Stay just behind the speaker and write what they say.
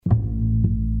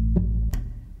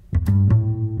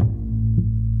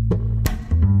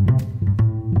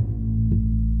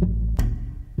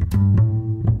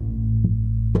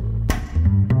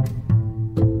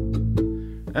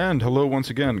And hello once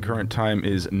again. Current time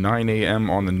is 9 a.m.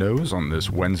 on the nose on this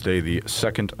Wednesday, the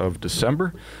 2nd of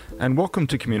December. And welcome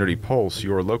to Community Pulse,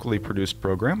 your locally produced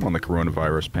program on the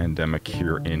coronavirus pandemic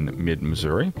here in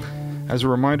mid-Missouri. As a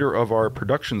reminder of our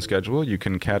production schedule, you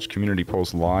can catch Community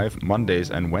Pulse live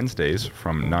Mondays and Wednesdays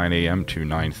from 9 a.m. to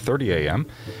 9:30 a.m.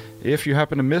 If you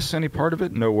happen to miss any part of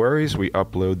it, no worries. We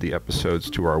upload the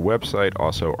episodes to our website,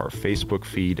 also our Facebook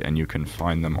feed, and you can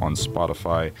find them on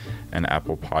Spotify and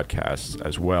Apple Podcasts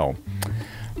as well.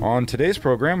 On today's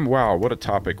program, wow, what a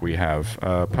topic we have.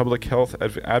 Public health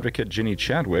advocate Ginny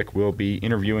Chadwick will be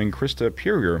interviewing Krista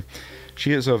Puryear.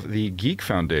 She is of the Geek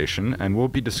Foundation, and we'll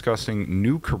be discussing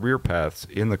new career paths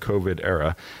in the COVID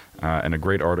era, and a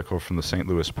great article from the St.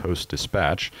 Louis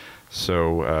Post-Dispatch.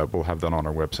 So we'll have that on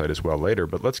our website as well later.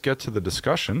 But let's get to the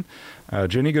discussion.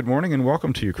 Ginny, good morning, and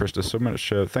welcome to you, Krista.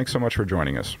 Thanks so much for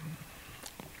joining us.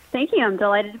 Thank you. I'm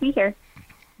delighted to be here.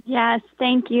 Yes,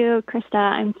 thank you, Krista.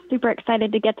 I'm super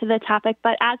excited to get to the topic.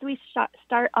 But as we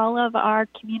start all of our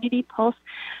Community Pulse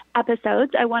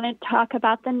episodes, I want to talk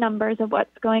about the numbers of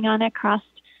what's going on across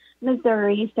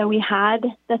Missouri. So we had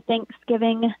the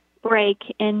Thanksgiving break,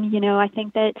 and, I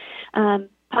think that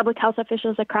public health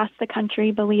officials across the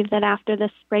country believe that after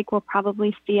this break, we'll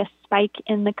probably see a spike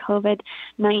in the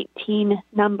COVID-19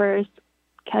 numbers,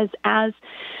 because as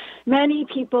many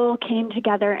people came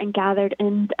together and gathered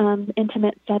in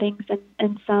intimate settings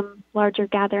and some larger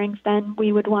gatherings than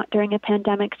we would want during a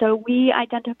pandemic. So we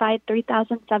identified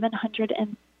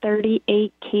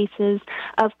 3,738 cases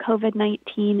of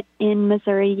COVID-19 in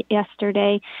Missouri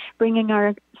yesterday, bringing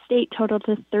our state total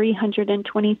to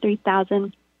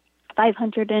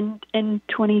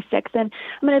 323,526. And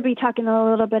I'm going to be talking a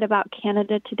little bit about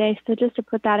Canada today. So just to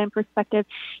put that in perspective,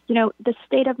 the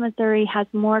state of Missouri has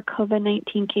more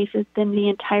COVID-19 cases than the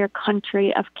entire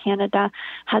country of Canada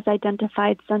has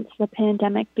identified since the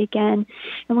pandemic began.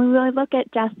 And when we look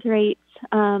at death rates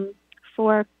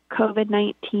for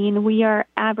COVID-19, we are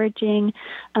averaging,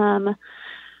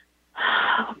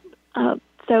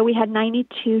 so we had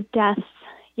 92 deaths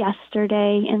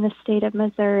yesterday in the state of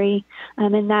Missouri,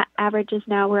 and that averages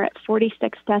now we're at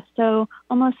 46 deaths, so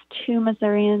almost 2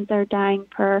 Missourians are dying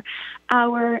per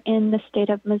hour in the state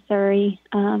of Missouri.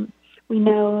 We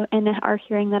know and are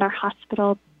hearing that our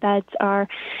hospital beds are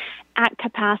at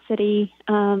capacity,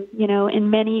 in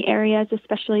many areas,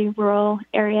 especially rural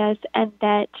areas, and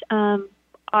that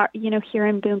here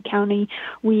in Boone County,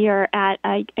 we are at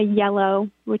a yellow,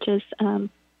 which is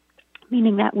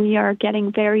meaning that we are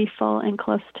getting very full and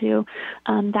close to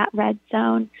that red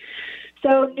zone.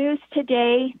 So news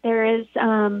today, there is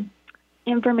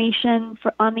information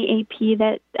on the AP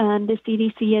that the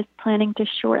CDC is planning to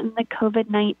shorten the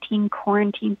COVID-19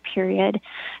 quarantine period.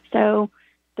 So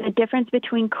the difference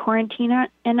between quarantine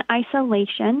and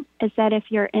isolation is that if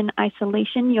you're in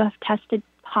isolation, you have tested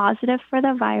positive for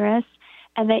the virus,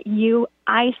 and that you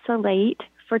isolate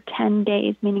for 10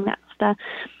 days, meaning that's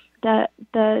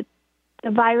the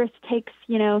virus takes,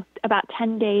 about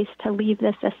 10 days to leave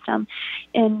the system.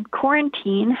 And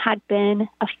quarantine had been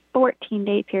a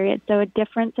 14-day period. So a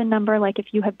difference in number, like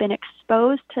if you have been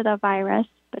exposed to the virus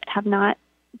but have not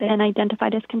been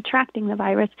identified as contracting the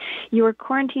virus, you were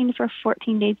quarantined for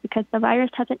 14 days because the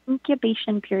virus has an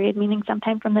incubation period, meaning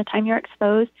sometime from the time you're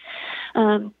exposed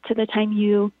to the time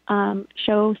you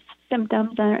show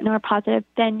symptoms and are positive,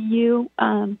 then you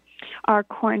are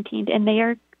quarantined. And they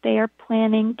are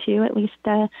planning to, at least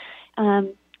the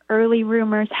early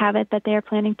rumors have it, that they are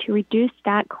planning to reduce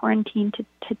that quarantine to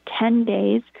 10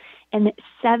 days and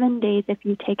 7 days if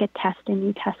you take a test and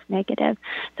you test negative.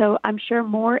 So I'm sure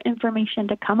more information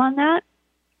to come on that.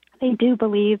 They do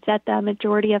believe that the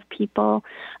majority of people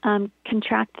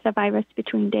contract the virus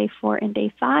between day 4 and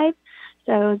day 5.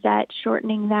 So that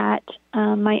shortening that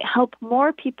might help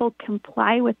more people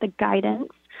comply with the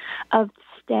guidance of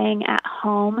staying at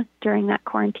home during that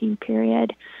quarantine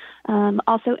period.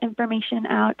 Also information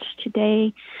out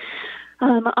today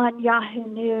on Yahoo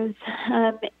News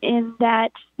in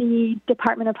that the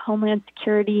Department of Homeland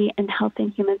Security and Health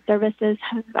and Human Services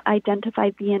have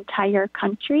identified the entire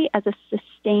country as a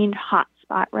sustained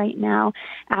hotspot right now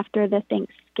after the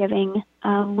Thanksgiving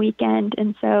weekend.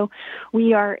 And so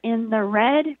we are in the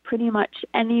red pretty much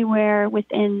anywhere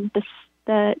within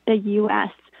the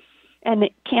U.S. And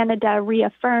Canada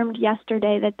reaffirmed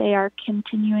yesterday that they are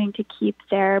continuing to keep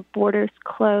their borders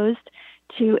closed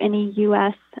to any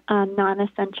U.S.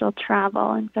 Non-essential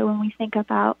travel. And so when we think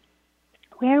about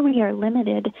where we are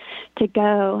limited to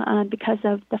go because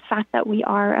of the fact that we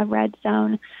are a red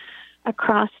zone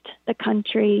across the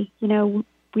country,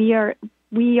 we are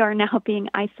now being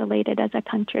isolated as a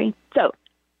country. So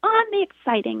on the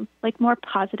exciting, more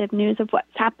positive news of what's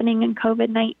happening in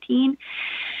COVID-19,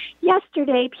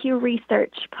 yesterday Pew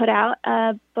Research put out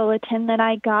a bulletin that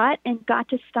I got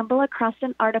to stumble across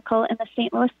an article in the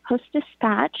St. Louis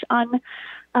Post-Dispatch and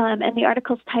the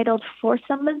article's titled "For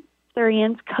Some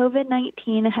Missourians,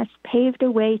 COVID-19 has paved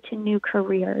a way to new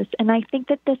careers." And I think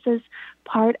that this is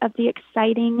part of the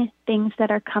exciting things that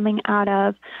are coming out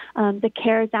of the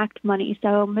CARES Act money.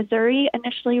 So Missouri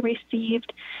initially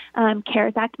received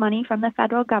CARES Act money from the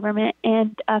federal government,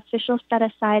 and officials set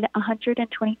aside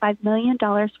 $125 million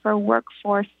for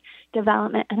workforce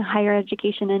development and higher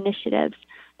education initiatives.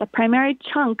 The primary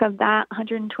chunk of that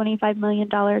 $125 million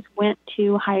went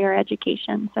to higher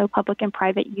education, so public and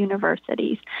private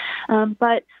universities.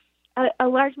 But a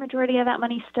large majority of that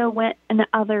money still went in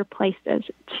other places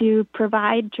to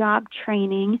provide job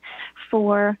training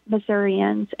for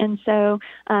Missourians. And so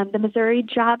the Missouri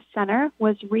Job Center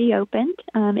was reopened.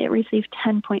 It received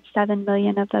 $10.7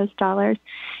 million of those dollars.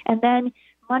 And then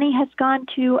money has gone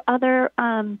to other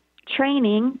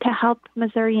training to help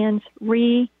Missourians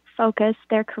refocus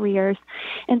their careers.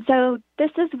 And so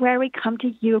this is where we come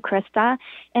to you, Krista,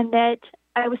 and that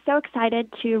I was so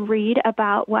excited to read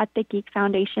about what the Geek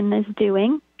Foundation is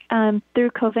doing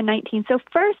through COVID-19. So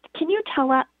first, can you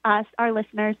tell us, our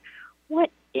listeners, what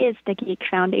is the Geek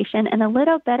Foundation and a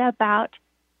little bit about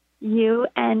you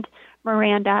and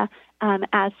Miranda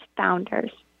as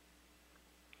founders?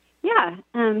 Yeah.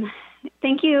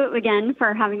 Thank you again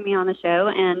for having me on the show.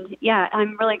 And yeah,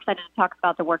 I'm really excited to talk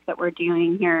about the work that we're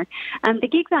doing here. The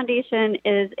Geek Foundation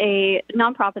is a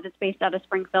nonprofit that's based out of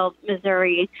Springfield,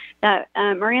 Missouri, that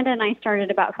Miranda and I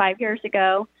started about 5 years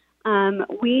ago.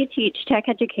 We teach tech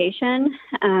education.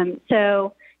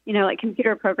 So, like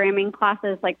computer programming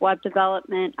classes like web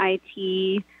development,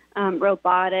 IT,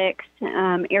 robotics,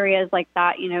 areas like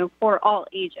that, for all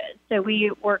ages. So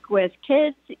we work with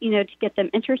kids, to get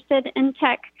them interested in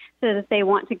tech so that they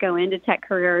want to go into tech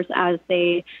careers as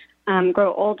they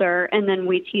grow older. And then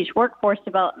we teach workforce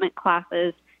development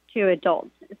classes to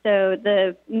adults. So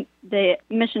the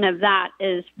mission of that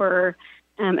is for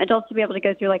adults to be able to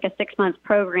go through like a 6-month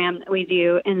program that we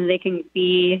do, and they can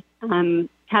be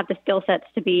have the skill sets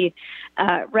to be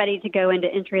ready to go into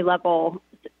entry-level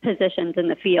positions in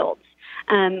the fields.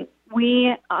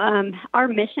 Our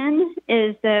mission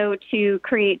is, though, to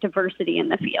create diversity in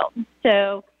the field.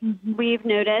 So we've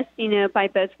noticed, by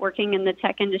both working in the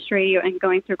tech industry and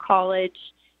going through college,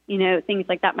 things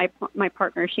like that. My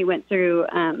partner, she went through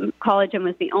college and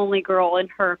was the only girl in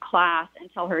her class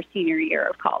until her senior year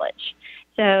of college.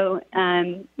 So,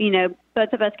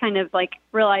 both of us kind of like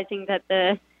realizing that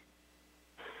the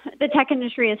tech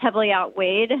industry is heavily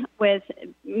outweighed with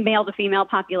male to female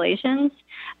populations.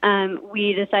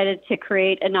 We decided to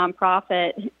create a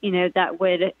nonprofit, that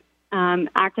would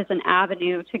act as an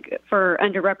avenue for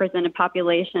underrepresented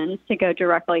populations to go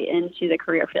directly into the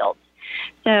career fields.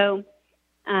 So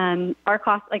our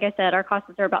costs, like I said, our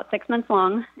classes are about 6 months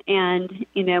long, and,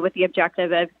 with the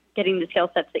objective of getting the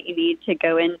skill sets that you need to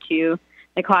go into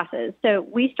the classes. So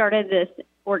we started this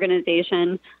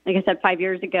organization, like I said, 5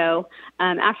 years ago,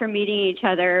 after meeting each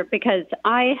other, because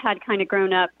I had kind of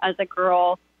grown up as a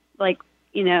girl, like,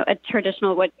 a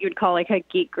traditional, what you'd call like a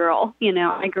geek girl.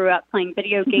 I grew up playing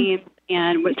video games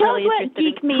and was really interested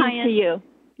in geek means science. To you.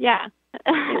 Yeah.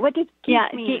 What does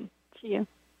geek mean to you?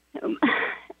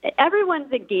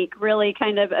 Everyone's a geek, really,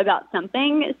 kind of about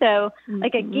something. So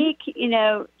like a geek,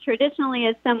 traditionally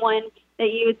is someone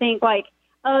that you would think like,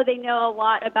 oh, they know a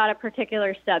lot about a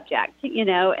particular subject,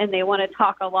 and they want to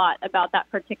talk a lot about that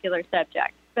particular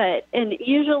subject. And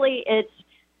usually it's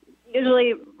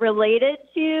related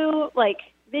to like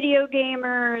video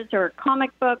gamers or comic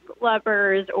book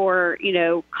lovers or,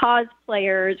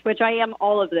 cosplayers, which I am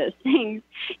all of those things,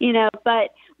 but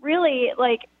really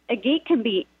like a geek can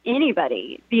be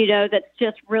anybody, that's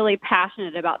just really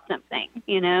passionate about something,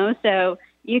 so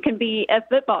you can be a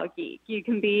football geek. You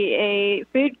can be a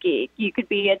food geek. You could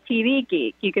be a TV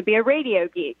geek. You could be a radio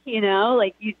geek,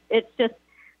 it's just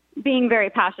being very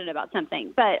passionate about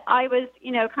something. But I was,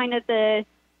 kind of the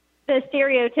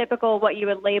stereotypical what you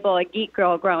would label a geek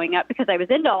girl growing up, because I was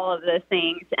into all of those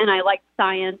things and I liked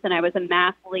science and I was a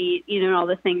mathlete, and all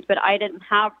those things. But I didn't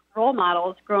have role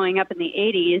models growing up in the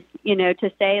 80s, to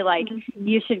say like,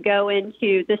 you should go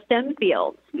into the STEM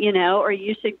fields, or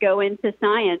you should go into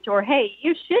science, or, hey,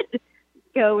 you should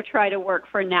go try to work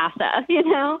for NASA,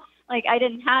 like I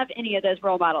didn't have any of those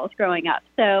role models growing up.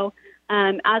 So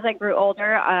as I grew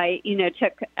older, I,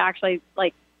 took actually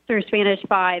like through Spanish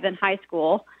 5 in high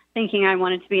school, thinking I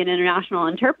wanted to be an international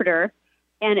interpreter,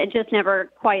 and it just never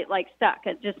quite like stuck.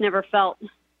 It just never felt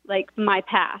like my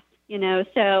path,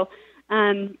 So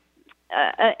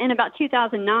in about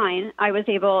 2009, I was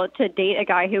able to date a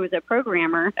guy who was a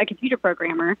programmer, a computer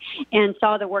programmer, and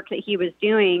saw the work that he was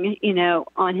doing,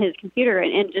 on his computer,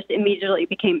 and just immediately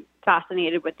became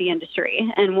fascinated with the industry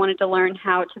and wanted to learn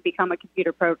how to become a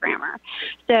computer programmer.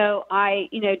 So I,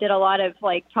 did a lot of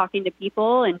talking to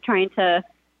people and trying to,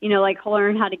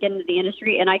 learn how to get into the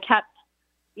industry. And I kept,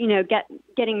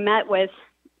 getting met with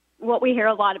what we hear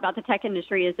a lot about the tech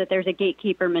industry is that there's a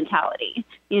gatekeeper mentality,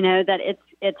 that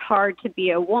it's hard to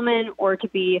be a woman or to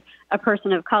be a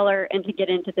person of color and to get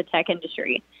into the tech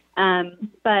industry.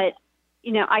 But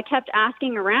I kept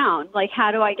asking around,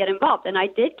 how do I get involved? And I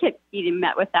did keep getting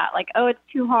met with that, oh, it's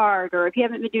too hard, or if you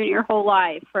haven't been doing it your whole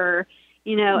life, or,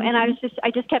 and I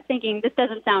just kept thinking, this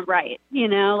doesn't sound right,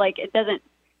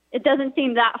 it doesn't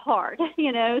seem that hard,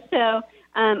 so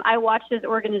I watched as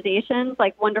organizations,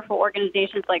 wonderful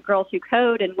organizations like Girls Who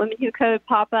Code and Women Who Code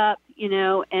pop up,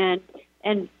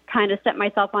 and kind of set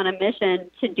myself on a mission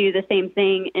to do the same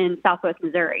thing in Southwest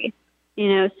Missouri,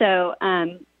 so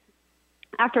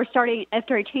after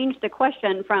I changed the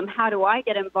question from how do I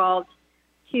get involved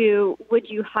to would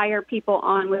you hire people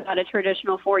on without a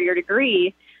traditional 4-year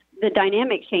degree, the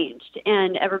dynamic changed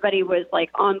and everybody was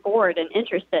on board and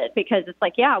interested because it's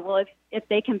if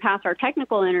they can pass our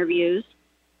technical interviews,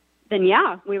 then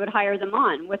we would hire them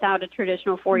on without a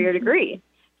traditional 4-year degree.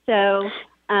 So,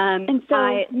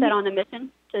 I set on a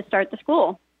mission to start the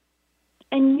school.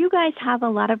 And you guys have a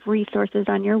lot of resources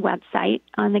on your website,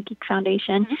 on the Geek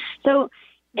Foundation. Mm-hmm. So,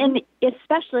 and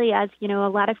especially as, a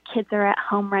lot of kids are at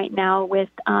home right now with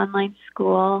online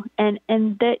school and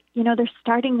that, they're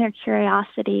starting their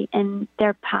curiosity and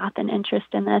their path and interest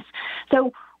in this.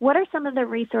 So what are some of the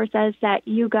resources that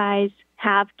you guys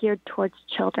have geared towards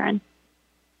children?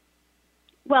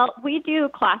 Well, we do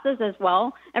classes as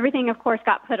well. Everything, of course,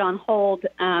 got put on hold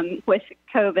with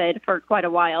COVID for quite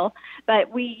a while.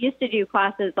 But we used to do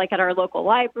classes at our local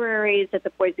libraries, at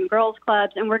the Boys and Girls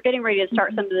Clubs, and we're getting ready to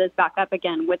start some of this back up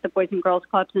again with the Boys and Girls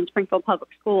Clubs in Springfield Public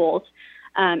Schools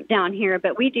down here.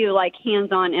 But we do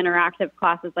hands-on interactive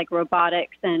classes like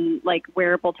robotics and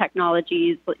wearable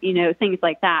technologies, things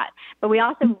like that. But we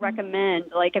also recommend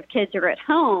if kids are at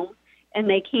home and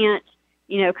they can't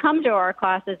come to our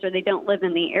classes or they don't live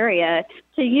in the area,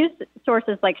 to use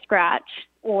sources like Scratch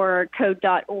or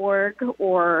code.org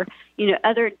or,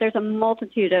 there's a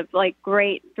multitude of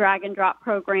great drag and drop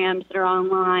programs that are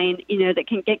online, that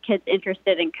can get kids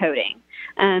interested in coding.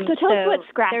 So tell us what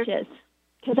Scratch is,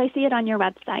 because I see it on your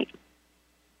website.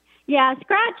 Yeah,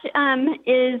 Scratch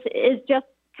is just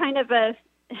kind of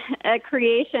a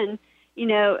creation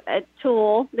a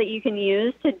tool that you can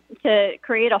use to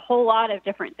create a whole lot of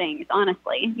different things,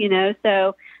 honestly,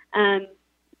 so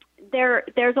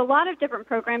there's a lot of different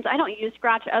programs. I don't use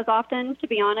Scratch as often, to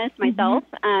be honest, myself.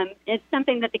 Mm-hmm. It's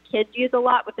something that the kids use a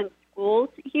lot within schools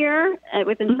here,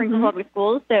 within Springfield Public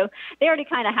Schools, so they already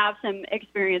kind of have some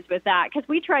experience with that because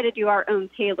we try to do our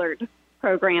own tailored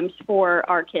programs for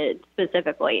our kids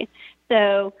specifically.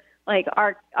 So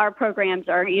our programs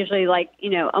are usually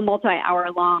a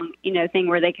multi-hour long, thing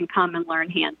where they can come and learn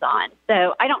hands-on.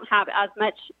 So I don't have as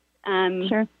much,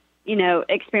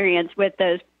 experience with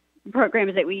those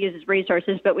programs that we use as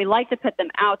resources, but we like to put them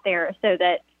out there so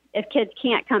that if kids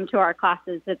can't come to our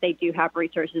classes, that they do have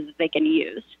resources that they can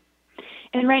use.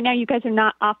 And right now you guys are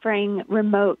not offering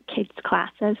remote kids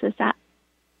classes, is that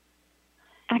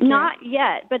accurate? Not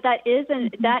yet, but that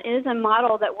is a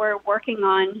model that we're working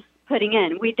on putting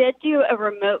in. We did do a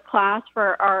remote class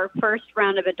for our first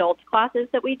round of adults classes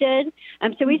that we did.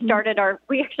 So we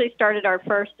actually started our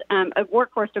first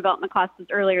workforce development classes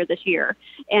earlier this year.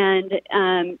 And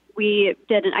we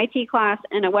did an IT class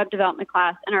and a web development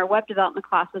class, and our web development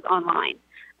class was online.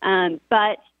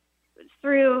 But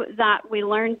through that, we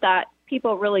learned that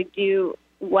people really do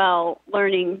well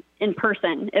learning in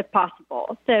person if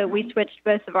possible. So we switched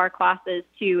both of our classes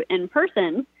to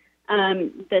in-person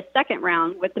the second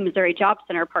round with the Missouri Job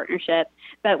Center partnership,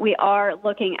 but we are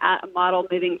looking at a model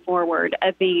moving forward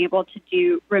of being able to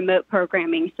do remote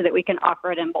programming so that we can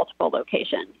offer it in multiple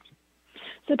locations.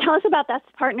 So tell us about that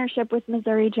partnership with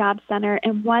Missouri Job Center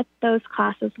and what those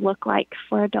classes look like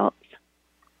for adults.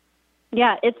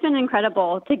 Yeah, it's been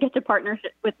incredible to get to partner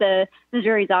with the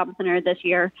Missouri Job Center this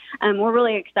year. We're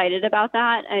really excited about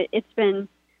that. It's been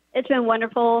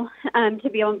wonderful to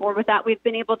be on board with that. We've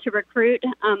been able to recruit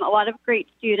a lot of great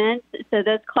students. So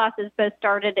those classes both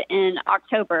started in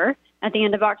October, at the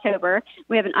end of October.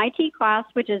 We have an IT class,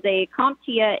 which is a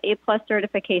CompTIA A+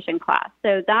 certification class.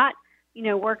 So that,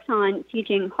 works on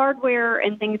teaching hardware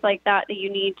and things like that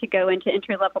you need to go into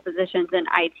entry-level positions in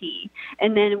IT.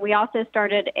 And then we also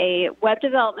started a web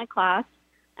development class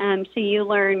So you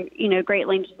learn, great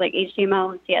languages like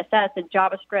HTML and CSS and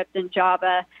JavaScript and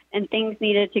Java and things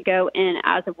needed to go in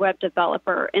as a web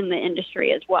developer in the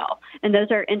industry as well. And those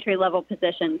are entry-level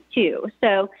positions too.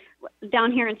 So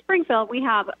down here in Springfield, we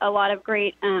have a lot of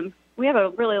great, a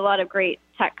lot of great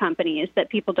tech companies that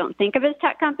people don't think of as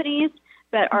tech companies,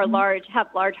 but are have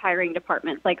large hiring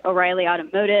departments like O'Reilly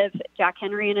Automotive, Jack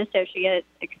Henry and Associates,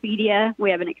 Expedia.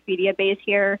 We have an Expedia base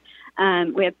here.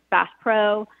 We have Bass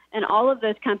Pro, and all of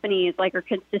those companies are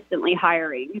consistently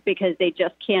hiring because they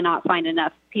just cannot find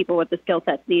enough people with the skill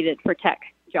sets needed for tech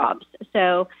jobs.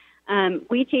 So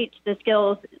we teach the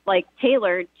skills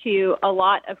tailored to a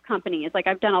lot of companies.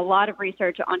 I've done a lot of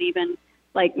research on even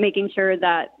making sure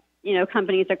that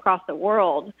companies across the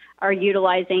world are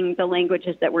utilizing the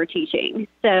languages that we're teaching.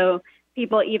 So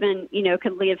people even,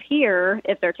 could live here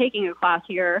if they're taking a class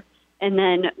here and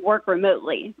then work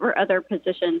remotely for other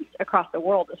positions across the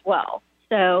world as well.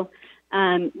 So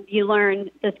you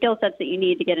learn the skill sets that you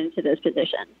need to get into those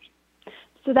positions.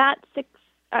 So that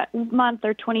 6-month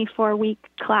or 24-week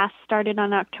class started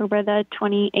on October the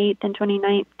 28th and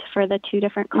 29th for the two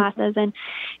different classes. And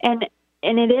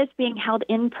it is being held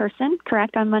in person,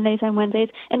 correct, on Mondays and Wednesdays.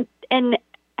 And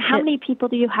how many people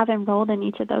do you have enrolled in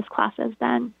each of those classes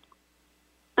then?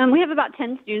 We have about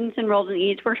 10 students enrolled in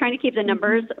each. We're trying to keep the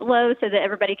numbers low so that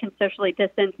everybody can socially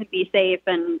distance and be safe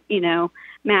and,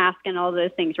 mask and all those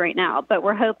things right now. But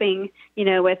we're hoping,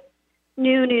 with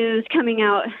new news coming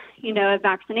out, of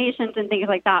vaccinations and things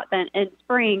like that, then in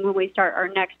spring, when we start our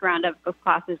next round of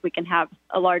classes, we can have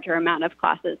a larger amount of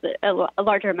classes, a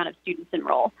larger amount of students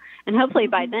enroll. And hopefully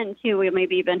by then, too, we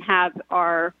maybe even have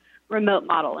our remote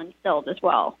model instilled as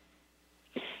well.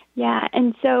 Yeah,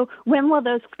 and so when will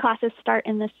those classes start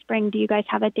in the spring? Do you guys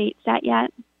have a date set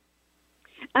yet?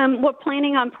 We're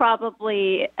planning on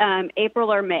probably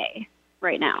April or May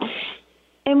right now.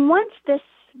 And once this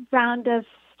round of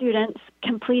students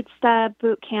completes the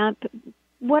boot camp,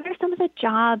 what are some of the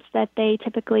jobs that they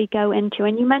typically go into?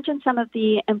 And you mentioned some of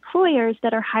the employers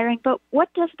that are hiring, but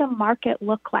what does the market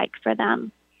look like for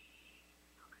them?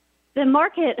 The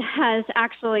market has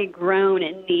actually grown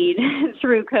in need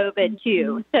through COVID,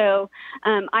 too. So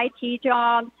IT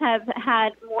jobs have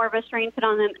had more of a strain put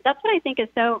on them. That's what I think is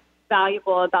so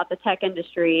valuable about the tech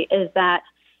industry is that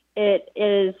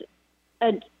it's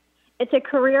a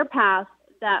career path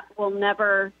that will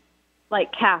never,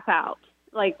 cap out.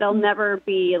 They'll never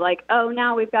be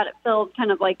now we've got it filled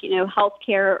kind of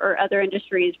healthcare or other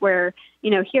industries where,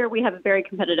 here we have a very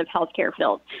competitive healthcare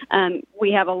field.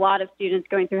 We have a lot of students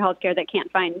going through healthcare that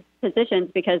can't find positions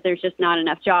because there's just not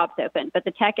enough jobs open. But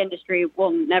the tech industry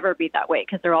will never be that way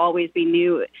because there will always be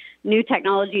new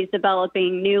technologies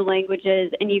developing, new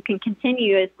languages, and you can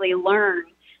continuously learn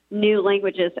new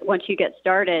languages once you get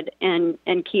started and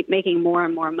keep making more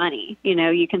and more money.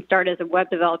 You can start as a web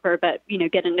developer, but,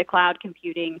 get into cloud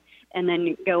computing and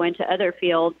then go into other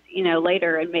fields,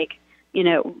 later and make,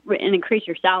 and increase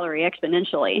your salary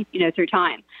exponentially, through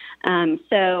time.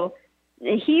 So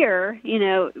here,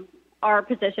 our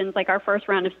positions, our first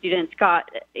round of students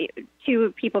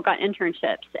two people got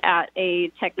internships at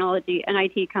an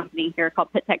IT company here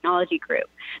called Pitt Technology Group.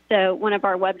 So one of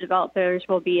our web developers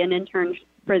will be an intern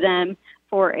for them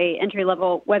for a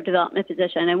entry-level web development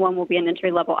position, and one will be an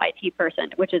entry-level IT person,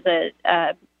 which is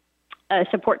a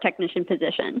support technician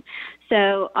position.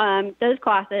 So those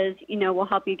classes, will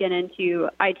help you get into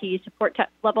IT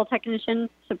level technician,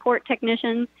 support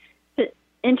technicians,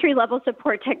 entry-level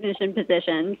support technician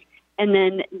positions, and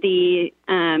then the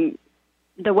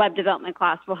web development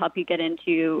class will help you get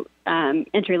into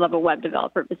entry-level web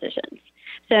developer positions.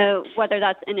 So whether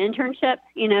that's an internship,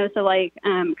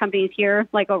 companies here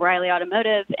like O'Reilly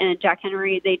Automotive and Jack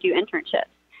Henry, they do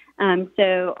internships.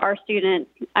 So our students,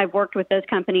 I've worked with those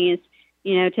companies,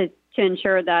 to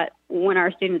ensure that when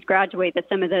our students graduate, that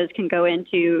some of those can go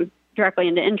directly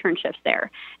into internships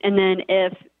there. And then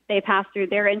if they pass through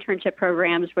their internship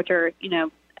programs, which are,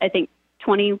 I think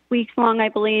 20 weeks long, I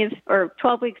believe, or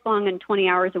 12 weeks long and 20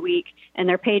 hours a week, and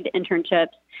they're paid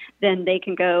internships, then they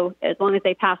can go, as long as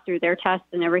they pass through their tests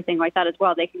and everything like that as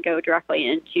well, they can go directly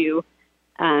into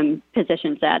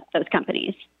positions at those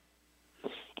companies.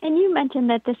 And you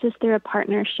mentioned that this is through a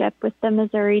partnership with the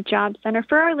Missouri Job Center.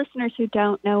 For our listeners who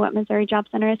don't know what Missouri Job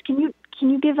Center is, can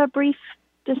you give a brief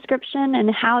description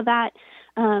and how that,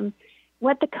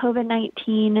 what the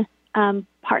COVID-19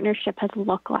 partnership has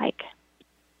looked like?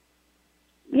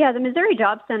 Yeah, the Missouri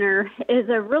Job Center is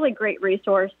a really great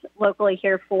resource locally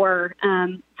here for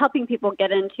helping people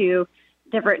get into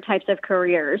different types of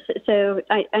careers. So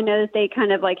I know that they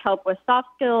kind of like help with soft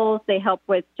skills, they help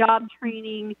with job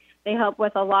training, they help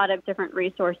with a lot of different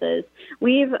resources.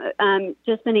 We've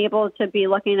just been able to be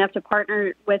lucky enough to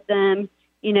partner with them,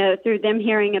 through them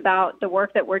hearing about the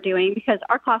work that we're doing, because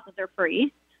our classes are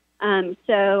free.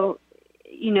 So,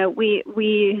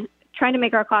 we try to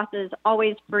make our classes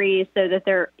always free so that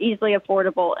they're easily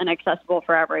affordable and accessible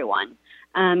for everyone.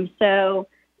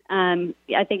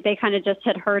 I think they kind of just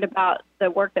had heard about the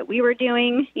work that we were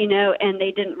doing, and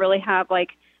they didn't really have like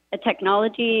a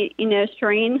technology,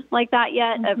 strain like that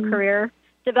yet of career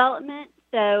development.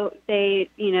 So they,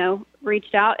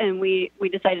 reached out, and we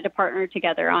decided to partner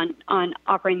together on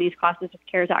offering these classes with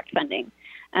CARES Act funding.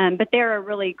 But they're a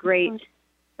really great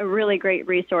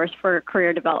resource for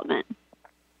career development.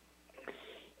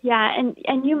 Yeah,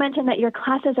 and you mentioned that your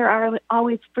classes are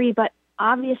always free, but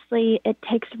obviously it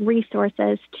takes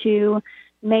resources to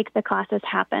make the classes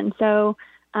happen. So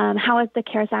how has the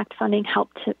CARES Act funding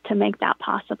helped to make that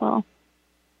possible?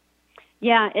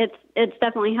 Yeah, it's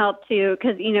definitely helped too,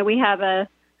 because we have a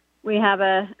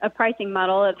pricing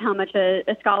model of how much a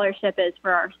scholarship is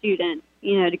for our students,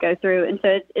 to go through, and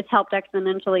so it's helped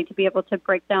exponentially to be able to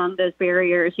break down those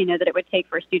barriers, that it would take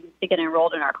for students to get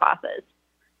enrolled in our classes.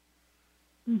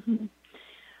 Mm-hmm.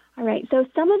 All right. So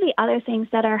some of the other things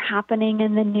that are happening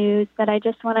in the news that I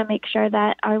just want to make sure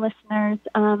that our listeners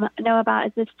know about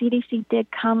is the CDC did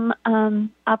come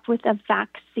up with a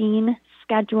vaccine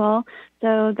schedule.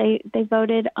 So they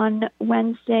voted on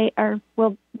Wednesday, or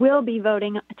will be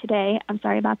voting today. I'm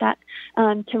sorry about that,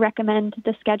 to recommend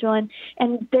the schedule.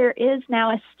 And there is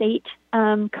now a state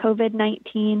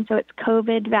COVID-19. So it's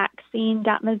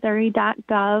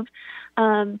covidvaccine.missouri.gov.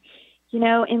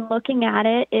 In looking at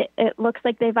it, it looks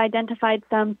like they've identified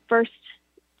some first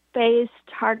phase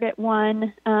target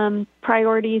one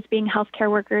priorities being healthcare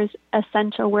workers,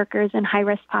 essential workers, and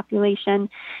high-risk population,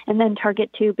 and then target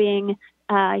two being,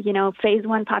 phase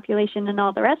one population and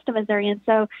all the rest of Missouri. And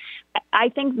so I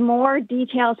think more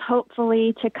details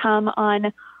hopefully to come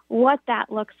on what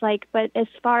that looks like. But as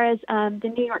far as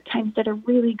the New York Times did a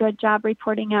really good job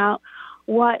reporting out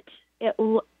what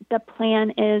the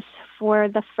plan is for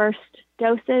the first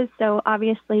doses. So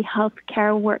obviously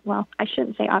healthcare work, well, I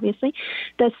shouldn't say obviously,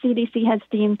 the CDC has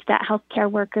deemed that healthcare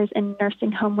workers and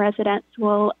nursing home residents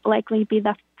will likely be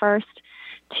the first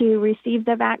to receive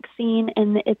the vaccine,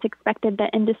 and it's expected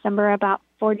that in December about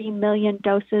 40 million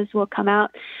doses will come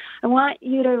out. I want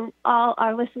all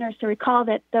our listeners to recall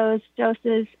that those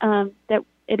doses, that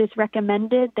it is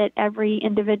recommended that every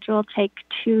individual take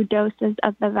 2 doses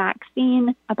of the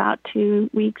vaccine about 2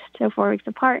 weeks to 4 weeks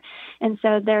apart. And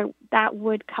so that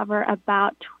would cover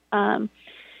about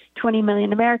 20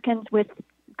 million Americans, with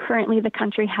currently the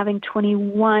country having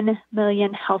 21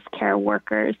 million healthcare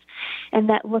workers. And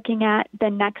that looking at the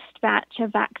next batch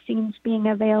of vaccines being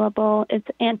available, it's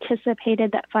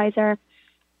anticipated that Pfizer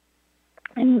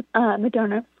and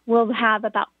Moderna will have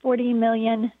about 40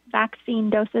 million vaccine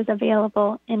doses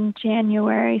available in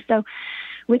January. So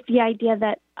with the idea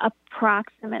that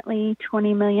approximately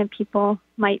 20 million people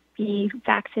might be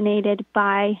vaccinated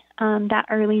by that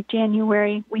early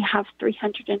January, we have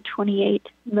 328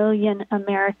 million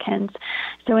Americans.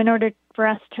 So in order for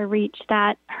us to reach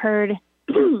that herd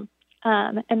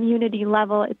immunity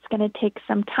level, it's going to take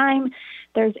some time.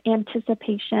 There's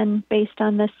anticipation based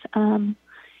on this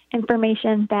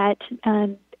information that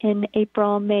in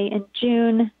April, May, and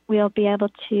June, we'll be able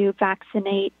to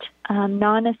vaccinate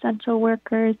non-essential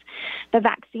workers. The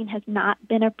vaccine has not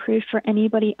been approved for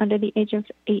anybody under the age of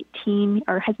 18,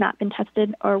 or has not been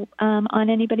tested or on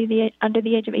anybody under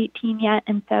the age of 18 yet.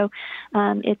 And so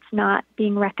it's not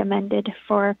being recommended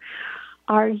for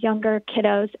our younger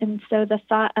kiddos. And so the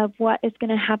thought of what is going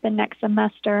to happen next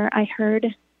semester, I heard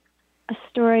a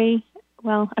story,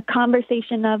 a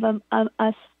conversation of a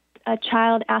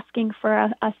child asking for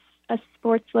a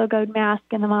sports logoed mask,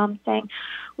 and the mom saying,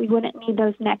 we wouldn't need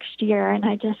those next year. And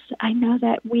I know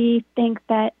that we think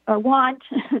that, or want,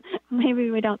 maybe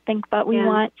we don't think, but we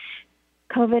want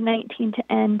COVID-19 to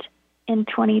end in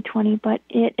 2020, but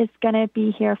it is going to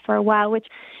be here for a while, which,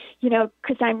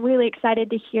 Chris, I'm really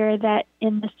excited to hear that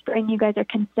in the spring you guys are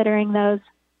considering those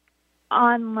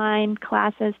online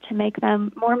classes to make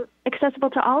them more accessible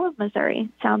to all of Missouri,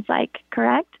 sounds like,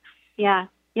 correct? Yeah,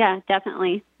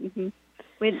 definitely. Mm-hmm.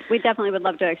 We definitely would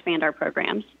love to expand our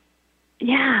programs.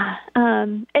 Yeah.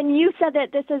 And you said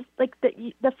that this is like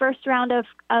the first round of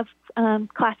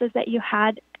classes that you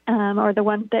had, or the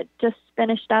one that just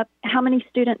finished up. How many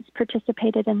students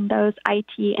participated in those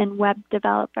IT and web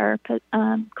developer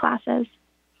classes?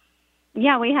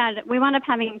 Yeah, we wound up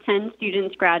having 10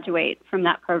 students graduate from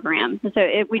that program.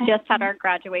 So we just had our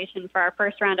graduation for our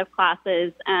first round of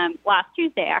classes last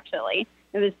Tuesday, actually.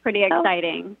 It was pretty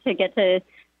exciting to get to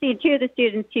see two of the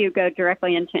students too go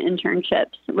directly into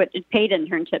internships, which is paid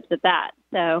internships at that.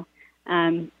 So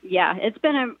yeah, it's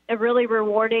been a really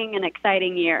rewarding and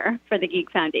exciting year for the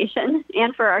Geek Foundation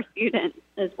and for our students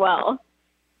as well.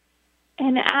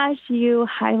 And as you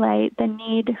highlight the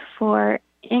need for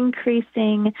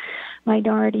increasing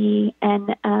minority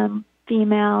and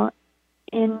female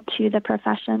into the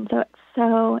profession, so it's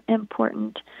so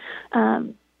important.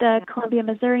 The Columbia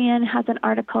Missourian has an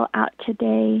article out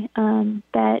today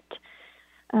that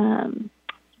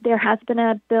there has been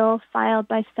a bill filed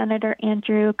by Senator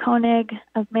Andrew Koenig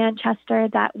of Manchester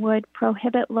that would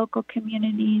prohibit local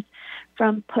communities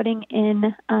from putting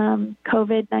in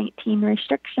COVID-19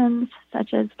 restrictions,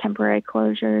 such as temporary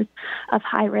closures of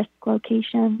high-risk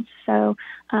locations. So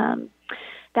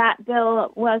that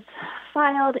bill was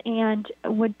filed and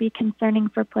would be concerning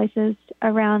for places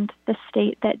around the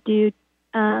state that do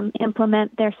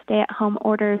implement their stay-at-home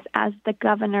orders, as the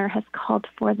governor has called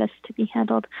for this to be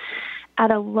handled at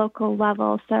a local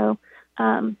level. So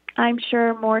I'm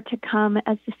sure more to come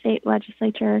as the state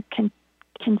legislature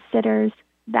considers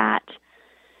that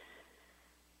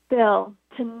bill.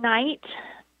 Tonight,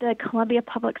 the Columbia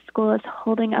Public School is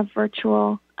holding a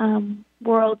virtual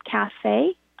World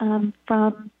Cafe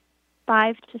from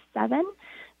 5 to 7.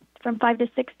 From 5 to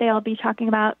 6, they'll be talking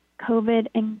about COVID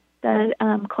and the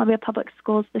Columbia Public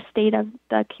Schools, the state of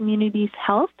the community's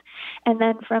health. And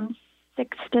then from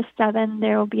 6 to 7,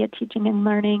 there will be a teaching and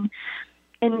learning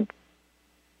in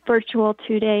virtual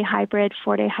 2-day hybrid,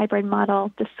 4-day hybrid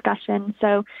model discussion.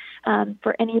 So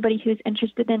for anybody who's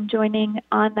interested in joining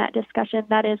on that discussion,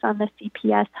 that is on the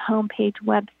CPS homepage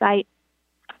website.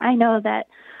 I know that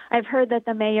I've heard that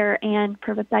the mayor and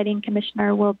presiding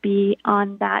commissioner will be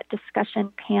on that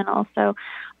discussion panel. So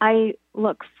I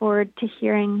look forward to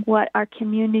hearing what our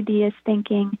community is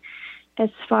thinking as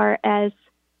far as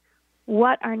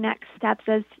what our next steps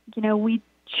is. You know, we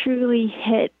truly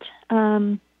hit,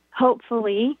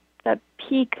 hopefully, the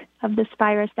peak of this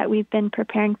virus that we've been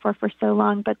preparing for so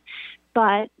long.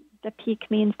 But the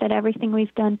peak means that everything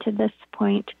we've done to this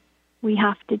point, we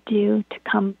have to do to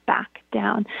come back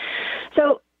down.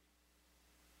 So,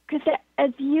 because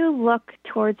as you look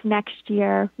towards next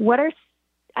year,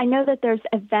 I know that there's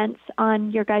events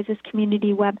on your guys'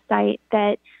 community website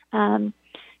that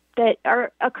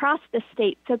are across the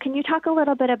state. So can you talk a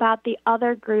little bit about the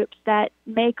other groups that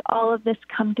make all of this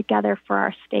come together for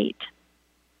our state?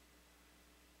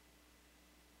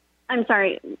 I'm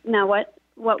sorry. Now, what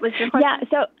was your question? Yeah.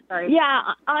 So sorry.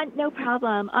 Yeah, no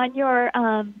problem. On your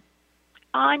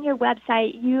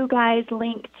website, you guys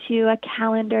link to a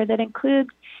calendar that includes,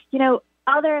 you know,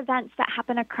 other events that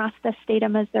happen across the state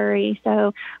of Missouri.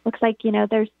 So looks like, you know,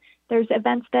 there's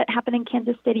events that happen in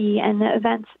Kansas City and the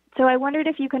events. So I wondered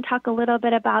if you can talk a little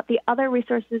bit about the other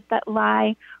resources that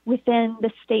lie within the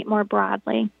state more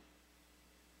broadly.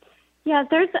 Yeah,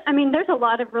 there's a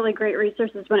lot of really great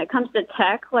resources when it comes to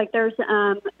tech. Like there's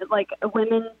like a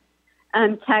women's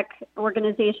tech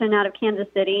organization out of Kansas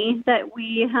City that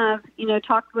we have, you know,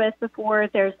 talked with before.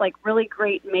 There's like really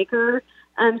great maker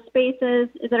spaces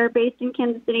that are based in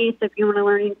Kansas City. So if you want to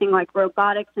learn anything like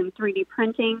robotics and 3D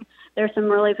printing, there's some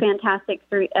really fantastic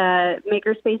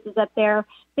maker spaces up there.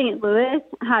 St. Louis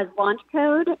has Launch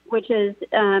Code, which is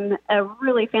a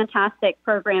really fantastic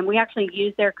program. We actually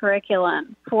use their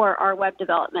curriculum for our web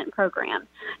development program.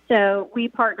 So we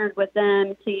partnered with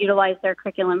them to utilize their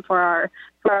curriculum for our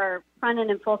front-end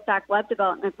and full-stack web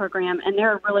development program, and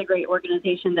they're a really great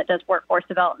organization that does workforce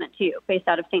development too, based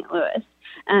out of St. Louis.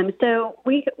 So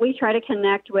we try to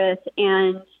connect with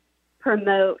and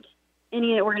promote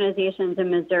any organizations in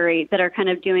Missouri that are kind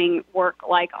of doing work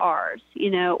like ours, you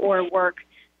know, or work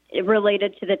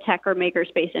related to the tech or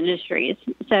makerspace industries.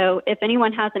 So if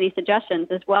anyone has any suggestions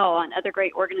as well on other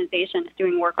great organizations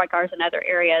doing work like ours in other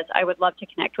areas, I would love to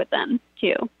connect with them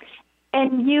too.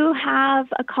 And you have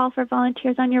a call for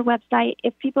volunteers on your website.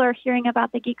 If people are hearing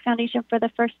about the Geek Foundation for the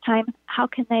first time, how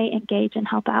can they engage and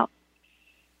help out?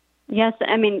 Yes,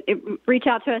 I mean, reach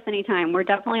out to us anytime. We're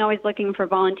definitely always looking for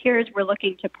volunteers. We're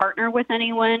looking to partner with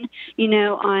anyone, you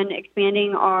know, on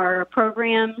expanding our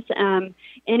programs.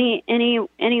 Any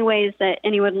ways that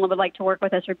anyone would like to work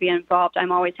with us or be involved,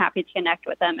 I'm always happy to connect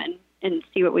with them and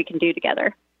see what we can do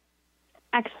together.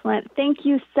 Excellent. Thank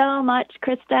you so much,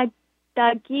 Krista.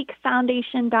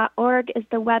 TheGeekFoundation.org is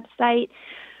the website.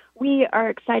 We are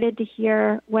excited to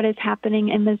hear what is happening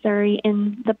in Missouri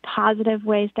in the positive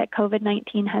ways that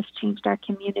COVID-19 has changed our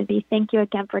community. Thank you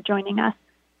again for joining us.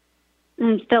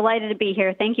 I'm delighted to be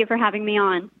here. Thank you for having me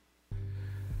on.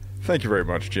 Thank you very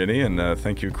much, Ginny, and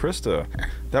thank you, Krista.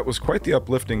 That was quite the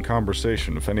uplifting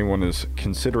conversation. If anyone is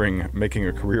considering making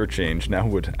a career change, now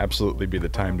would absolutely be the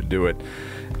time to do it.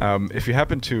 If you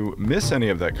happen to miss any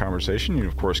of that conversation, you,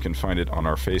 of course, can find it on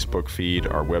our Facebook feed,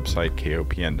 our website,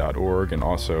 kopn.org, and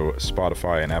also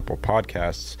Spotify and Apple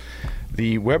Podcasts.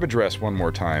 The web address, one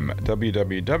more time,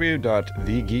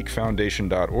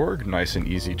 www.thegeekfoundation.org. Nice and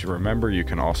easy to remember. You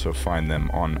can also find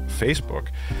them on Facebook.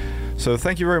 So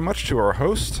thank you very much to our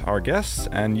hosts, our guests,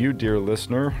 and you, dear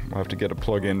listener. I'll have to get a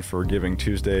plug in for Giving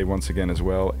Tuesday once again as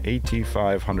well.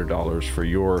 $8,500 for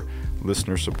your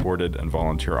listener-supported and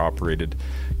volunteer-operated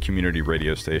community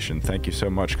radio station. Thank you so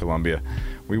much, Columbia.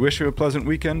 We wish you a pleasant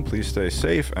weekend. Please stay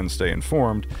safe and stay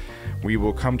informed. We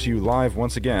will come to you live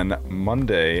once again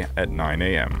Monday at 9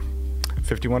 a.m.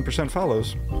 51%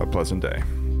 follows. A pleasant day.